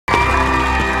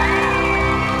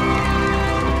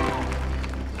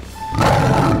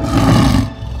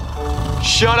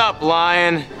Shut up,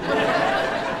 lion.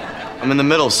 I'm in the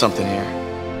middle of something here.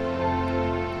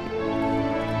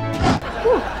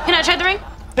 Ooh, can I try the ring?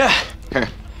 Yeah. Here.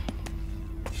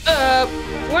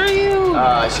 What are you?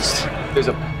 It's just, there's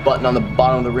a button on the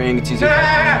bottom of the ring. It's easy.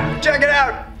 Check it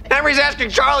out. Henry's asking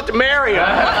Charlotte to marry him.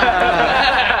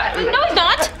 No, he's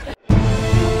not.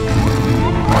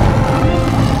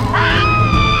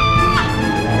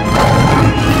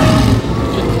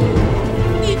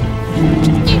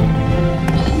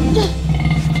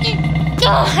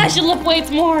 I should lift weights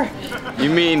more. You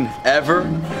mean ever?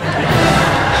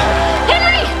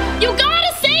 Henry, you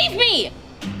gotta save me!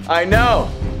 I know.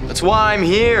 That's why I'm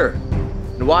here.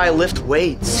 And why I lift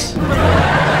weights.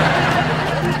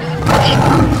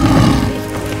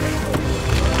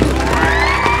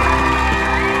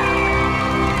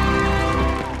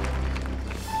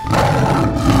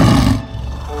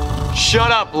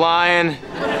 Shut up, lion.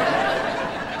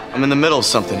 I'm in the middle of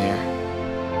something here.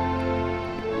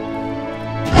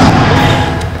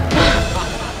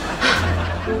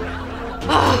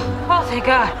 Oh, thank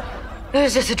God. It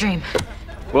was just a dream.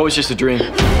 What was just a dream?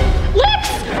 Lips!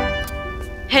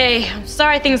 Hey, I'm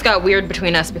sorry things got weird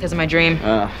between us because of my dream.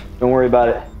 Don't worry about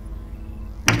it.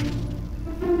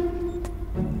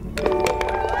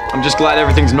 I'm just glad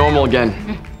everything's normal again.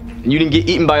 And you didn't get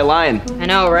eaten by a lion. I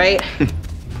know, right?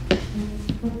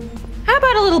 How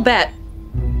about a little bet?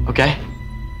 Okay.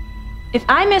 If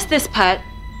I miss this putt,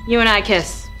 you and I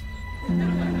kiss.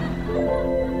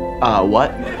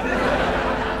 What?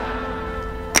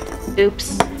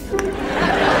 Oops.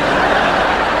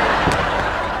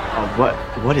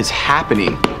 What is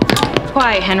happening?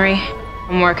 Quiet, Henry.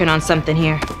 I'm working on something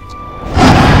here.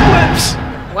 Lips!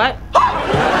 What?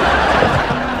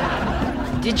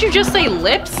 Did you just say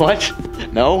lips? What?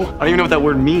 No, I don't even know what that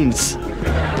word means.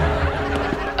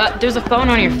 There's a phone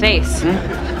on your face.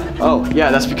 Oh, yeah,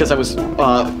 that's because I was,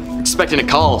 expecting a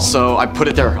call, so I put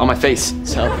it there on my face,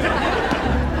 so.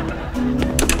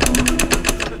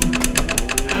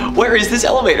 Where is this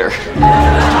elevator?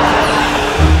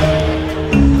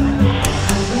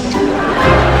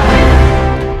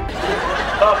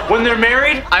 When they're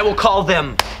married, I will call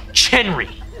them Chenry.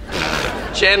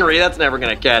 Chenry, that's never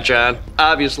gonna catch on.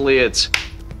 Obviously, it's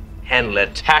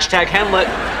Henlet. Hashtag Henlet.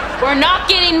 We're not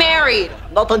getting married.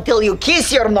 Not until you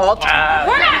kiss, you're not.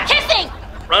 We're not kissing.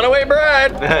 Runaway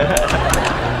bride.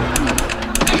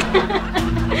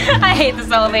 I hate this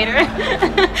elevator.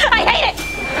 I hate it.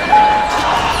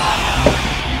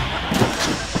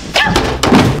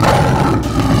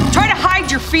 Try to hide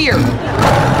your fear.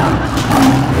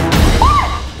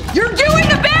 You're doing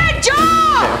a bad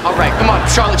job! All right, come on,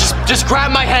 Charlotte, just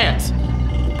grab my hands.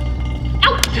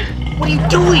 Ow! What are you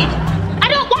doing? I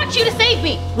don't want you to save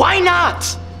me. Why not?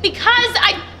 Because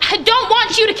I don't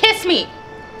want you to kiss me.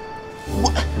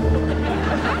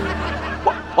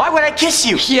 Why would I kiss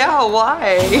you? Yeah,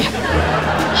 why?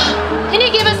 Can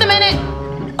you give us a minute?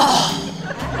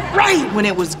 Right when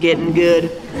it was getting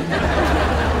good.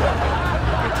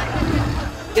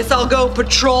 Guess I'll go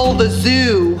patrol the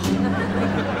zoo.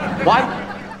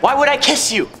 Why would I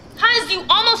kiss you? Cause you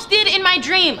almost did in my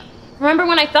dream. Remember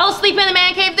when I fell asleep in the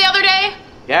man cave the other day?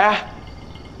 Yeah?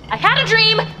 I had a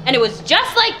dream, and it was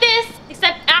just like this,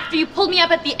 except after you pulled me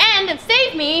up at the end and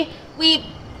saved me, we,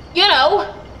 you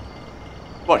know.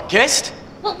 What, kissed?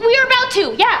 Well, we were about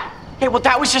to, yeah. Hey, well,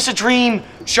 that was just a dream,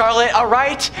 Charlotte, all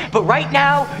right? But right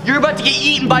now, you're about to get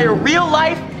eaten by a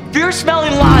real-life,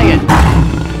 fierce-smelling lion.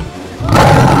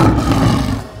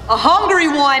 A hungry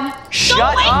one. Shut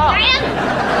Don't wait, up. man.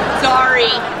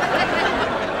 Sorry.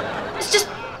 It's just,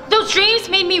 those dreams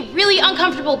made me really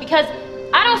uncomfortable because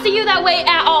I don't see you that way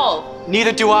at all.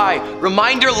 Neither do I.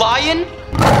 Reminder, lion?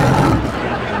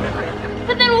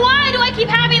 But then why do I keep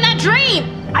having that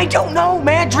dream? I don't know,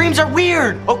 man. Dreams are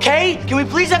weird, okay? Can we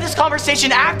please have this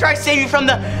conversation after I save you from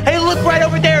the, hey, look right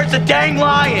over there, it's a dang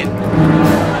lion.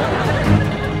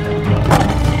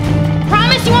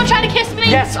 Promise you won't try to kiss me?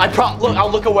 Yes, look, I'll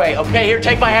look away, okay? Here,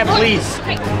 take my hand, please.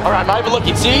 Okay. All right, I'm not even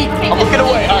looking, see? I'm looking good,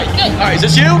 away, all right. good. All right, is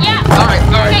this you? Yeah. All right.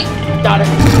 Okay. Got it.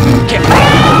 Okay.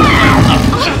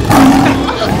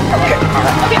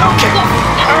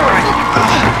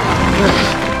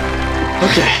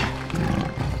 Okay.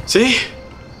 See?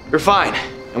 You're fine.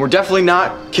 And we're definitely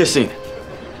not kissing.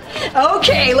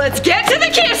 Okay, let's get to the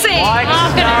kissing. What?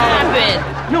 Not gonna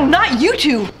happen. No, not you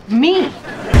two. Me.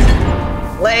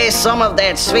 Lay some of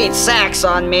that sweet sax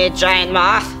on me, giant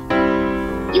moth.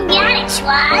 You got it,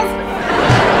 Schwaz.